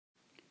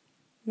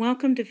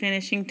Welcome to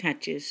Finishing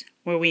Touches,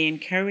 where we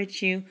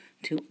encourage you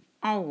to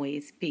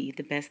always be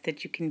the best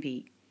that you can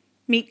be.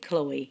 Meet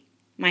Chloe,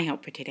 my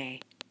helper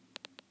today.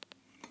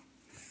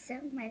 So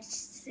much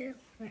silver.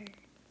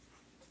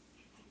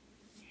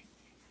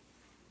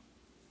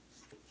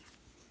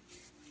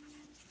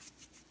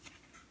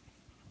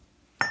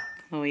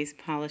 Chloe's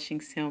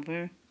polishing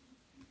silver,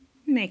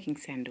 making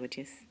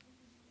sandwiches.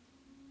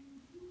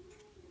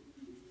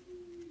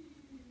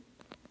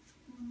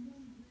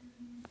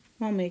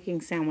 While making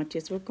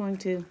sandwiches, we're going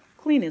to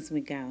clean as we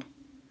go.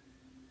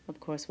 Of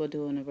course, we'll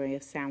do an array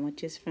of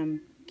sandwiches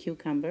from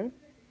cucumber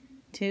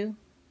to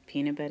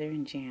peanut butter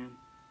and jam.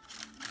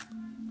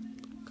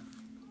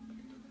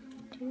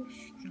 2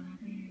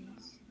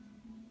 strawberries.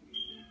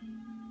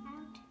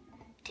 Out.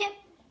 Tip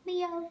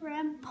me over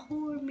and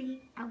pour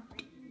me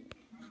out.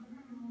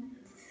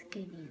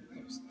 Skinny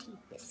those tea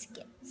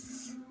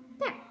biscuits.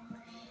 There.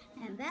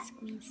 And that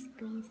squeeze,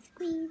 squeeze,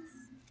 squeeze.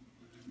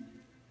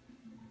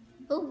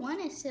 Oh, one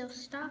is still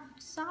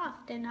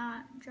soft and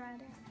not dried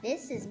out.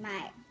 This is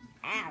my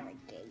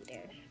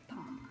alligator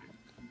pond.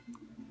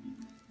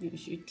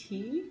 There's your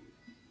tea.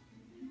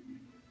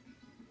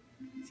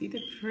 See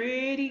the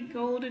pretty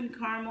golden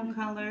caramel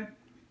color?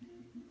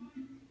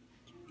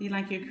 Do you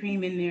like your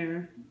cream in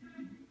there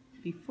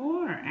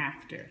before or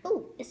after?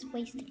 Oh, it's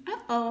wasted.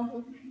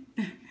 Uh-oh.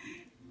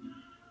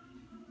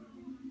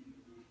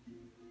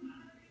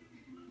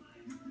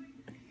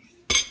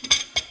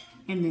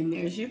 And then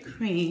there's your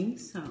cream,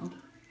 so.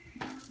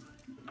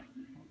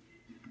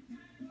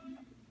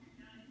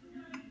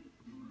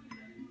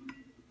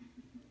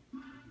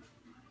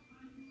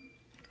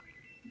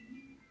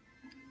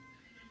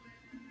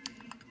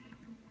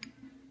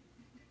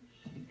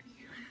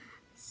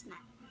 Snap.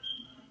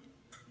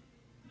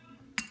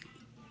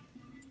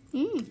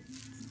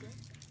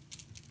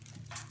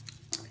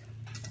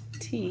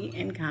 Tea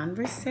and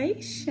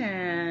conversation.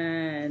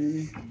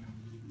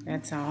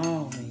 That's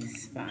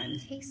always fun.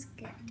 Tastes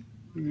good.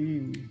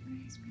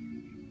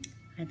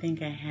 I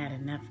think I had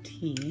enough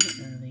tea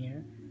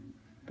earlier,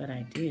 but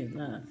I do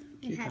love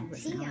You had cucumber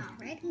tea salad.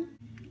 already?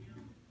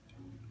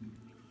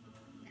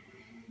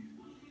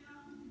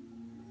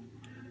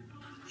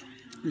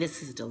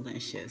 This is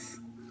delicious.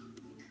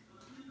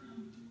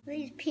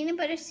 These peanut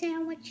butter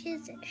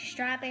sandwiches,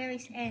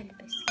 strawberries, and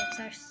biscuits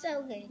are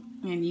so good.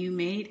 And you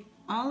made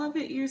all of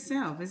it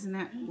yourself. Isn't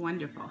that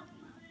wonderful?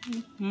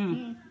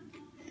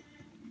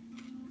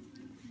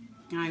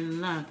 I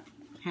love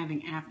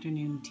having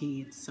afternoon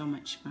tea. It's so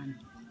much fun.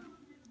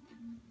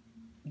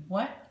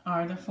 What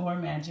are the 4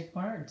 magic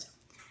words?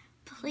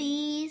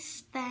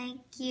 Please,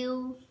 thank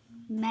you,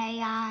 may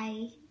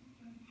I,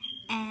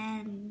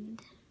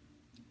 and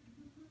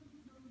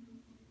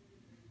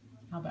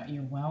How about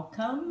you're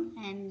welcome?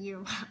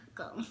 you're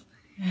welcome.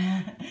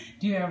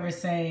 Do you ever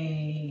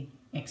say,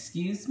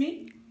 excuse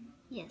me?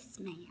 Yes,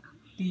 ma'am.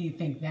 Do you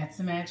think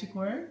that's a magic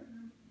word?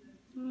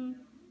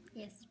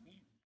 Yes,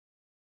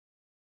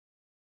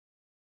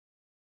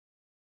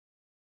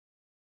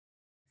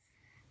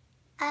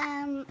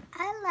 ma'am.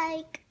 I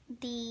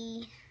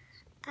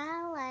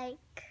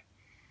like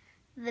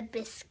the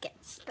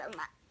biscuits the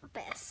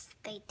best.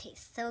 They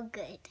taste so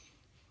good.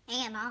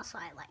 And also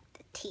I like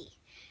the tea.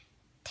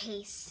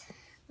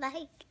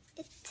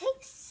 It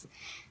tastes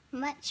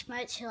much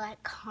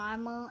like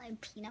caramel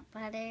and peanut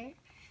butter.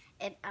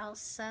 And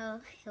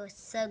also it was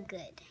so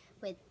good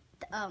with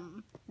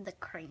the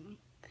cream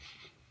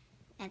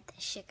and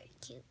the sugar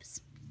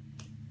cubes.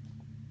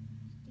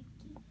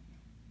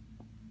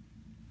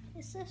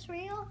 Is this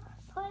real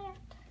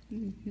plant?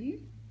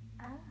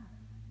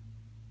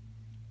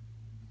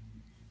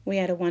 We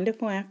had a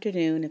wonderful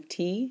afternoon of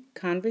tea,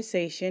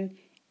 conversation,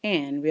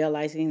 and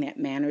realizing that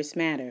manners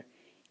matter.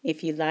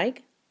 If you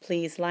like,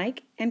 please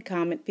like and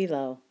comment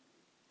below.